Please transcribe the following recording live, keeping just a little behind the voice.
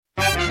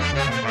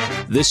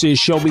This is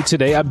Show Me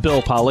Today. I'm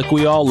Bill Pollock.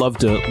 We all love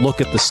to look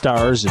at the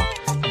stars and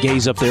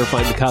gaze up there,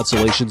 find the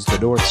constellations, the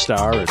North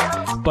Star.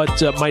 But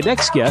my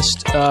next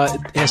guest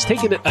has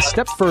taken it a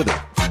step further.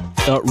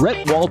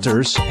 Rhett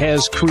Walters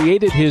has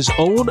created his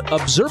own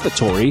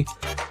observatory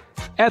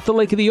at the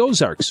Lake of the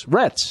Ozarks.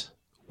 Rhett,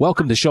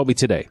 welcome to Show Me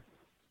Today.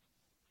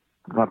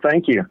 Well,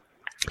 thank you.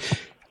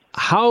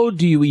 How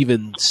do you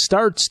even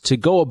start to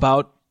go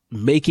about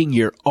making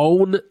your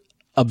own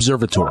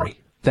observatory?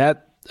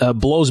 That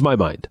blows my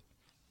mind.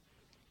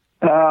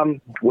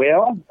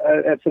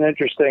 That's an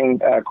interesting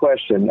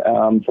question.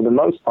 For the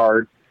most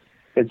part,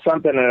 it's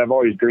something that I've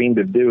always dreamed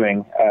of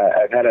doing.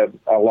 I've had a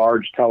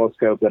large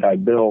telescope that I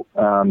built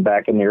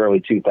back in the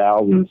early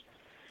 2000s.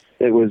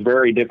 It was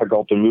very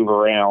difficult to move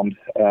around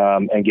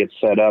and get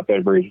set up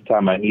every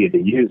time I needed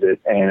to use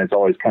it, and it's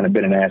always kind of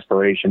been an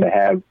aspiration to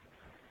have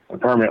a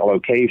permanent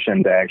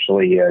location to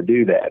actually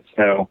do that.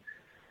 So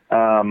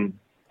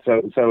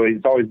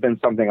it's always been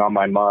something on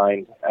my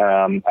mind.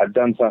 I've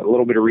done a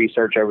little bit of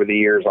research over the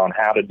years on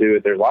how to do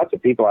it. There's lots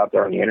of people out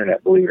there on the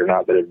internet, believe it or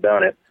not, that have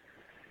done it.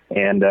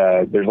 And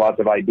there's lots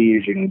of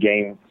ideas you can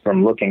gain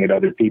from looking at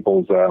other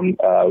people's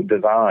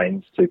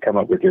designs to come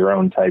up with your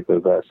own type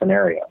of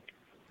scenario.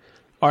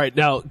 All right.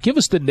 Now, give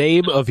us the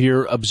name of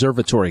your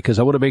observatory, because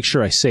I want to make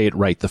sure I say it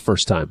right the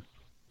first time.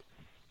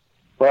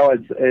 Well,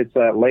 it's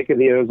Lake of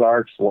the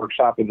Ozarks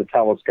Workshop of the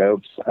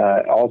Telescopes,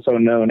 also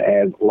known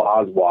as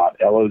LOZWOT,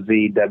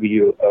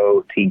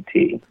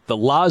 Lozwott. The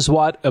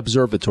LOZWOT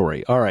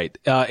Observatory. All right.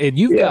 And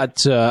you've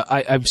got,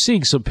 I'm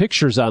seeing some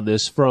pictures on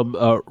this from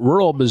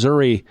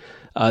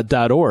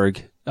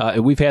ruralmissouri.org,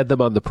 and we've had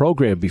them on the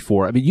program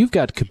before. I mean, you've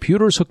got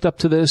computers hooked up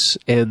to this,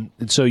 and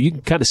so you can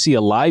kind of see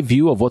a live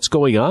view of what's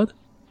going on?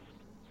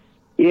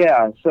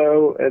 Yeah,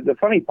 so the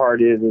funny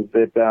part is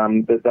that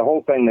the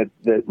whole thing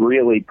that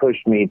really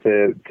pushed me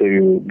to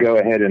go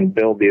ahead and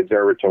build the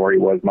observatory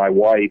was my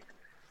wife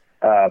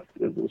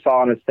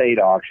saw an estate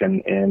auction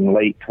in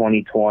late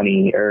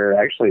 2020,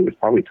 or actually it was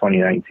probably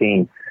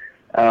 2019,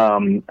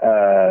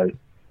 that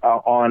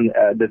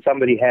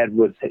somebody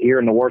was here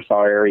in the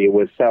Warsaw area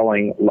was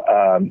selling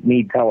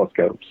Meade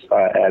telescopes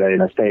at an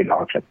estate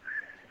auction.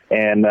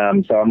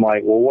 And so I'm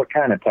like, well, what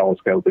kind of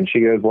telescope? And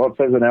she goes, well, it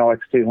says an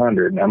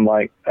LX200. And I'm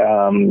like,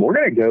 we're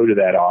going to go to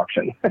that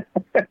auction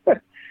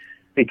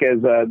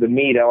because the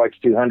Meade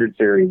LX200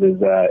 series is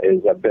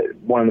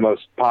one of the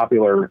most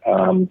popular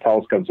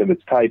telescopes of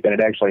its type, and it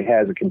actually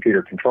has a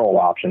computer control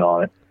option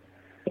on it.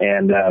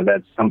 And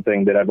that's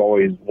something that I've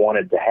always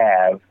wanted to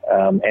have,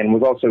 and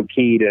was also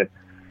key to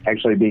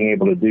actually being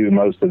able to do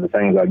most of the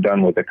things I've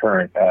done with the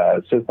current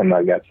system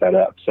I've got set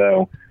up.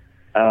 So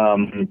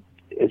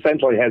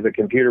essentially has a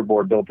computer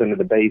board built into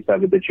the base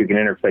of it that you can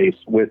interface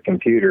with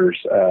computers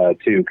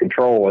to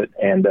control it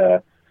and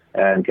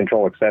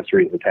control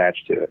accessories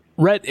attached to it.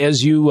 Rhett,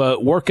 as you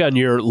work on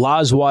your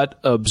LOZWOT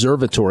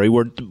Observatory,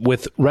 we're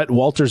with Rhett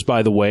Walters,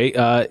 by the way,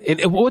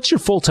 and what's your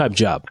full-time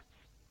job?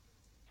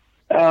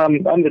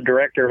 I'm the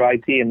director of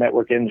IT and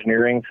network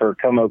engineering for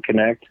Como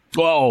Connect.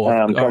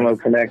 Como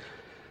Connect.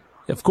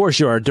 Of course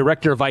you are,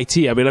 director of IT.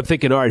 I mean, I'm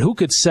thinking, all right, who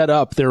could set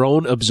up their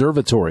own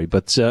observatory?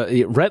 But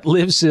Rhett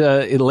lives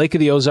in Lake of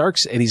the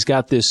Ozarks, and he's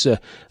got this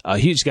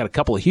he's got a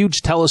couple of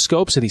huge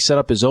telescopes, and he set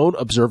up his own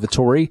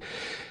observatory.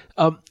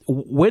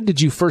 When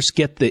did you first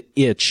get the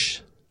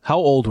itch? How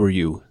old were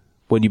you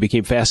when you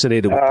became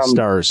fascinated with the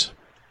stars?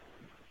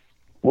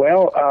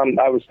 Well,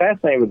 I was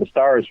fascinated with the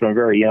stars from a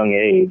very young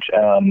age.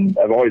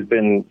 I've always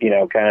been,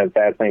 kind of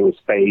fascinated with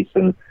space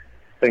and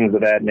things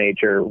of that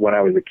nature when I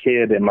was a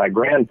kid, and my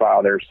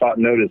grandfather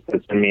noticed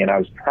this in me, and I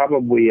was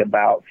probably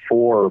about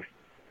 4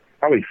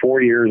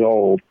 years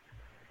old,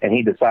 and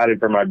he decided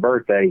for my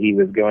birthday he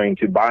was going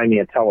to buy me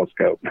a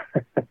telescope.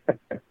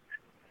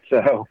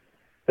 So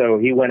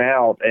he went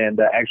out and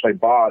actually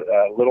bought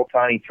a little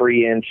tiny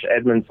 3-inch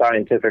Edmund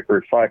Scientific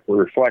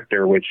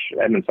reflector, which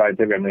Edmund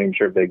Scientific, I'm not even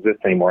sure if they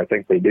exist anymore. I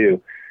think they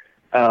do.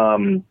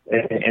 In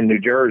New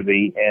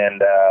Jersey,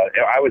 and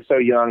I was so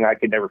young I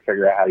could never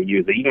figure out how to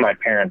use it. Even my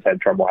parents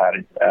had trouble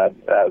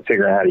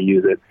figuring out how to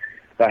use it.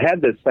 So I had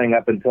this thing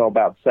up until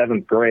about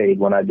 7th grade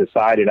when I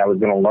decided I was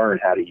going to learn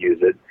how to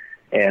use it,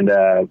 and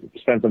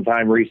spent some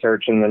time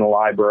researching in the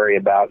library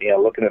about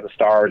looking at the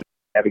stars,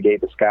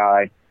 navigate the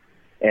sky,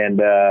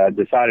 and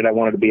decided I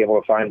wanted to be able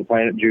to find the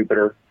planet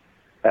Jupiter.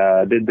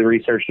 Did the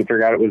research to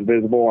figure out it was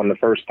visible, and the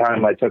first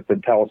time I took the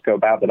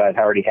telescope out that I'd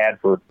already had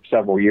for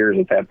several years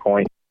at that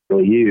point,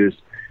 used,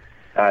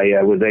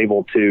 I was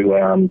able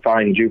to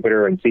find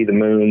Jupiter and see the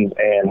moons,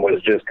 and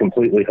was just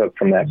completely hooked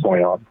from that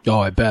point on.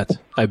 Oh, I bet.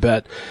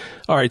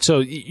 All right, so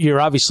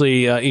you're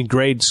obviously in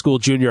grade school,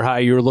 junior high,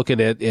 you're looking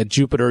at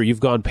Jupiter.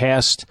 You've gone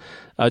past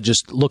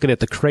just looking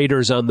at the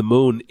craters on the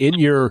moon. In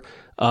your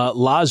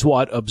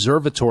LOZWOT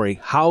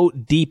Observatory, how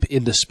deep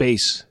into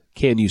space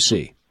can you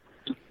see?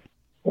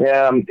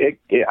 Yeah,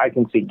 I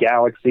can see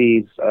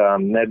galaxies,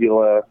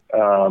 nebula,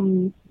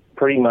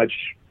 pretty much.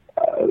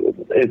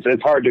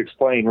 It's hard to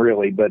explain,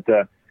 really, but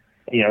the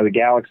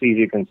galaxies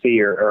you can see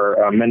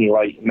are many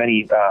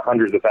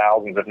hundreds of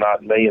thousands, if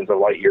not millions of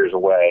light years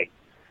away.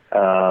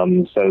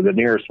 So the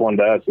nearest one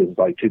to us is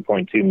like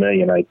 2.2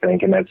 million, I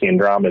think, and that's the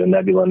Andromeda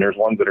Nebula, and there's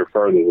ones that are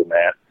further than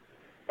that.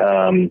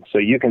 So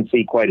you can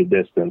see quite a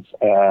distance.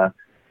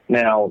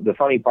 Now, the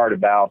funny part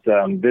about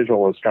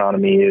visual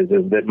astronomy is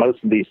that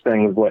most of these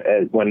things,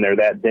 when they're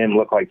that dim,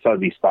 look like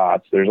fuzzy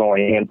spots. There's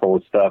only a handful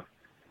of stuff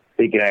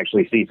that you can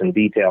actually see some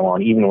detail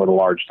on, even with a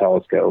large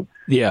telescope.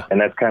 Yeah. And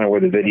that's kind of where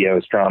the video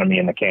astronomy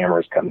and the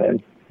cameras come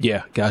in.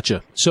 Yeah,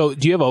 gotcha. So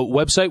do you have a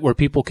website where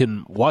people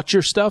can watch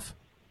your stuff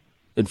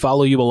and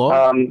follow you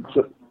along?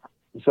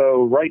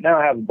 So right now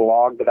I have a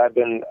blog that I've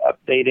been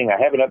updating. I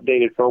haven't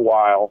updated for a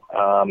while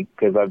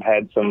because I've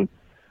had some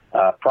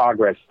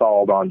progress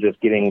stalled on just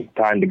getting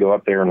time to go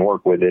up there and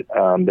work with it.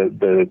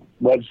 The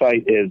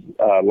website is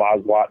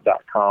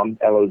lozwoot.com,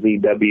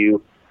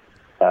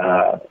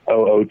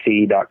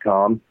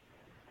 LOZWOOT.com.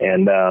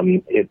 And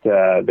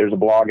there's a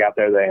blog out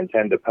there that I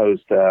intend to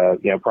post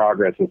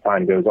progress as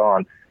time goes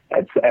on.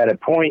 At a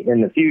point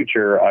in the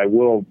future, I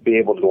will be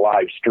able to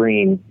live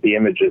stream the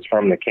images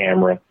from the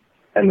camera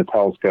and the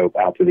telescope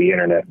out to the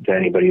internet to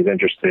anybody who's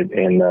interested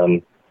in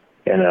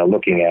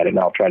looking at it. And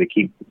I'll try to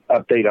keep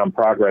update on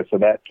progress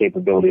of that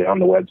capability on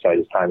the website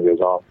as time goes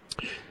on.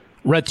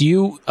 Rhett, do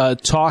you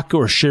talk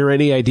or share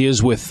any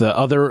ideas with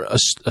other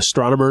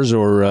astronomers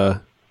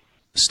or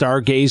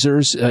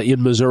stargazers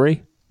in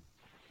Missouri?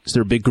 Is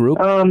there a big group?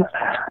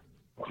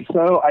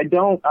 So I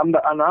don't. I'm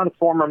not a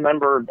formal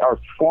member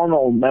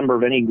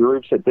of any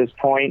groups at this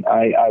point.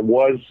 I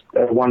was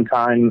at one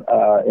time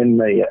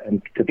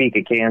in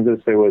Topeka,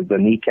 Kansas. There was the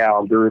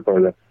NECAL group,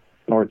 or the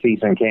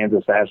Northeastern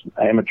Kansas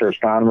Amateur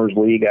Astronomers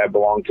League. I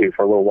belonged to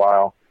for a little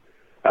while.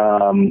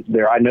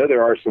 I know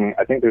there are some.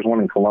 I think there's one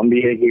in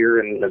Columbia here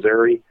in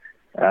Missouri.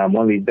 One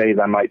of these days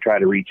I might try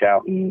to reach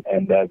out and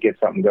get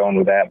something going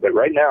with that. But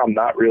right now I'm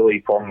not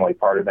really formally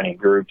part of any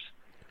groups.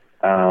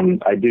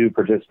 I do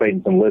participate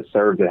in some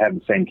listservs that have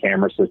the same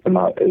camera system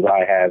as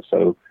I have,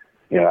 so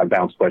I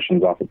bounce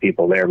questions off of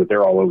people there, but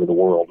they're all over the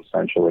world,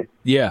 essentially.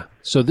 Yeah.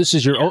 So this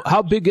is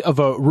how big of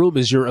a room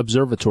is your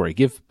observatory?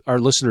 Give our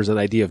listeners an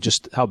idea of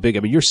just how big. I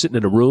mean, you're sitting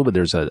in a room and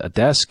there's a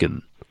desk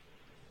and...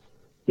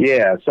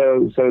 Yeah,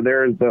 so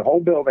there's the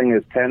whole building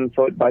is 10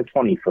 foot by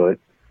 20 foot,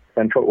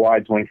 10 foot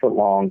wide, 20 foot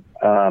long.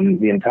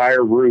 The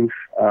entire roof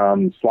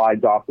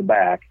slides off the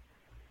back,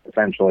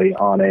 essentially,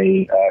 on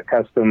a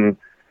custom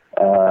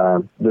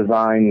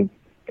design.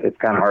 It's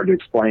kind of hard to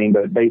explain,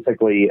 but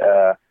basically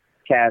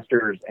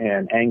casters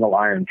and angle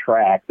iron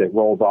track that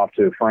rolls off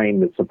to a frame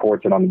that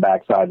supports it on the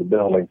back side of the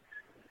building.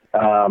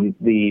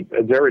 The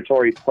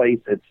observatory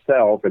place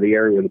itself, or the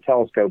area where the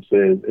telescopes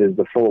is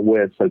the full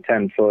width, so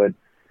 10 foot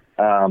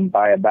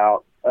by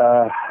about,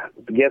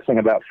 guessing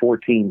about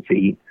 14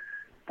 feet.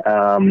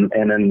 And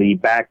then the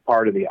back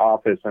part of the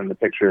office and the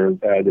picture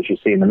that you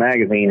see in the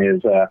magazine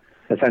is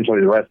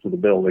essentially the rest of the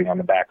building on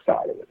the back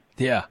side of it.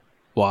 Yeah.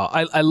 Wow.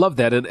 I love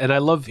that. And I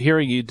love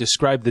hearing you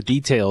describe the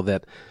detail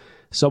that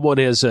someone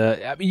is,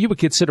 you would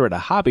consider it a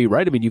hobby,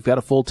 right? I mean, you've got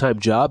a full-time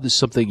job. This is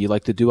something you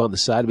like to do on the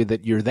side. I mean,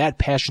 that you're that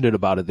passionate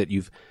about it that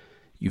you've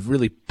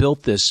really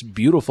built this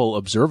beautiful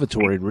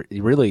observatory and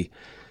you really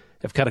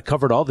have kind of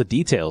covered all the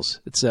details.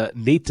 It's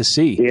neat to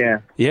see. Yeah.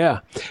 Yeah.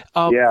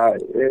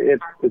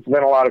 It's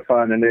been a lot of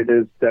fun, and it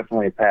is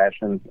definitely a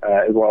passion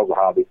as well as a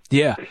hobby.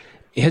 Yeah.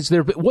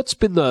 What's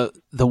been the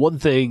one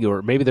thing,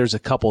 or maybe there's a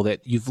couple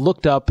that you've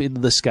looked up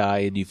into the sky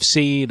and you've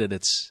seen, and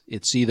it's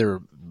either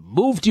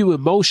moved you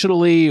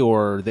emotionally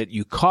or that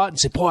you caught and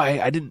said,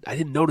 boy, I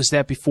didn't notice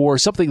that before,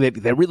 something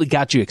that really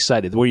got you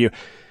excited, where you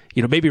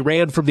maybe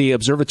ran from the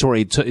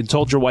observatory and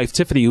told your wife,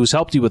 Tiffany, who's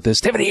helped you with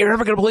this, Tiffany, you're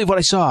never going to believe what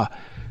I saw.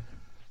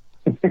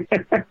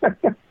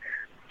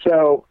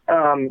 So,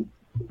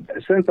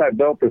 since I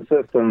built the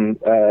system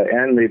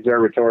and the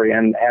observatory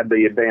and had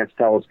the advanced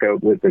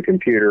telescope with the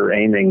computer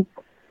aiming,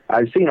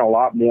 I've seen a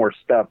lot more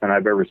stuff than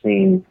I've ever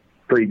seen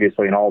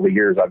previously in all the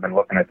years I've been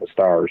looking at the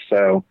stars.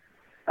 So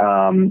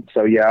probably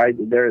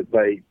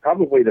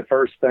the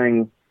first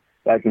thing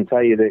I can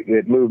tell you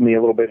that moved me a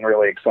little bit and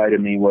really excited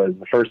me was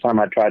the first time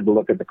I tried to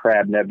look at the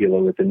Crab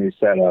Nebula with the new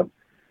setup.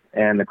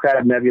 And the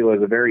Crab Nebula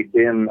is a very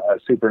dim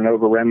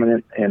supernova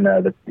remnant in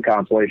the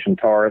constellation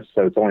Taurus,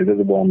 so it's only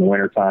visible in the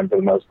wintertime for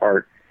the most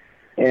part.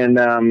 And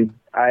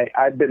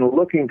I've been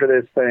looking for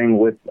this thing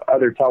with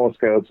other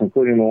telescopes,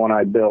 including the one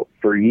I built,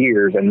 for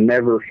years and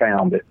never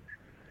found it.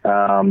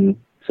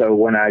 So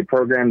when I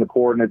programmed the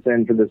coordinates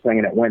in for this thing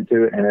and it went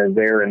to it and it was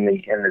there in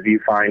the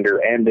viewfinder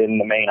and in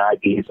the main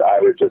eyepiece, I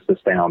was just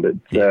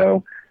astounded.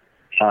 So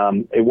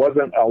it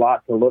wasn't a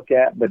lot to look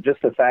at, but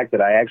just the fact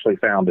that I actually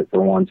found it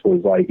for once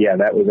was like, yeah,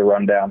 that was a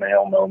run down the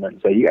hill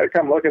moment. So you got to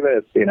come look at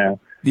this,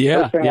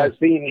 Yeah. First thing I've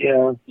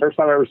seen, first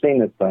time I've ever seen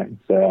this thing.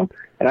 So,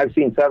 and I've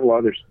seen several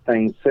other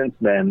things since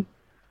then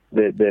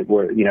that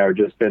were,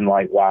 just been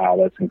like, wow,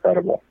 that's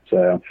incredible.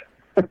 So.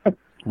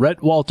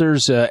 Rhett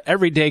Walters,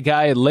 everyday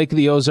guy in Lake of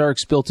the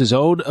Ozarks, built his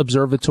own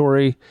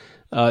observatory.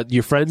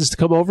 Your friends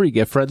come over? You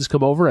get friends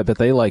come over? I bet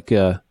they like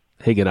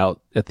hanging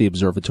out at the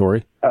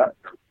observatory.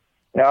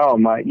 Oh,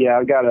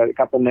 I've got a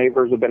couple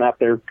neighbors who've been up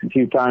there a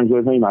few times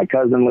with me. My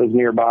cousin lives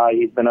nearby.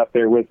 He's been up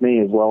there with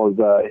me, as well as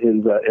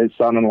his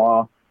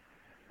son-in-law.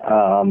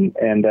 I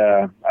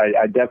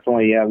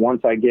definitely,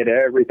 once I get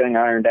everything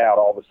ironed out,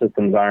 all the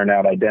systems ironed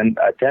out, I tend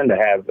to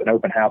have an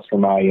open house for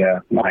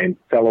my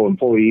fellow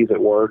employees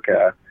at work,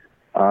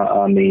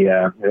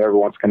 whoever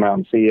wants to come out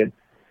and see it,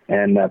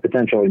 and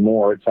potentially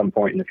more at some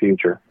point in the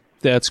future.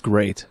 That's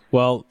great.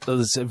 Well,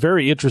 it's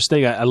very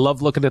interesting. I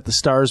love looking at the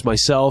stars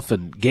myself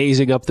and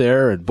gazing up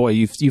there. And boy,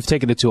 you've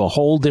taken it to a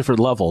whole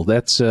different level.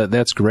 That's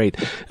great.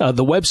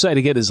 The website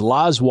again is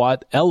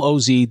Lozwott,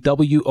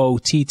 LOZWOTT.com.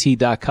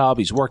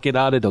 He's working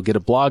on it. He'll get a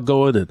blog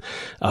going, and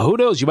who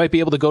knows? You might be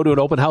able to go to an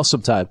open house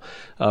sometime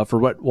for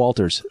Rhett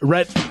Walters.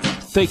 Rhett,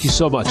 thank you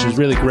so much. It was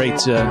really great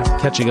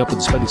catching up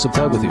and spending some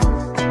time with you.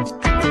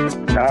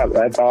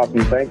 That's awesome.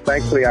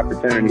 Thanks for the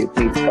opportunity. It's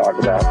neat to talk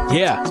about.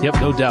 Yeah, yep,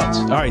 no doubt.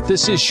 All right,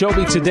 this is Show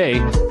Me Today,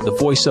 the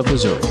voice of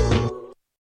Missouri.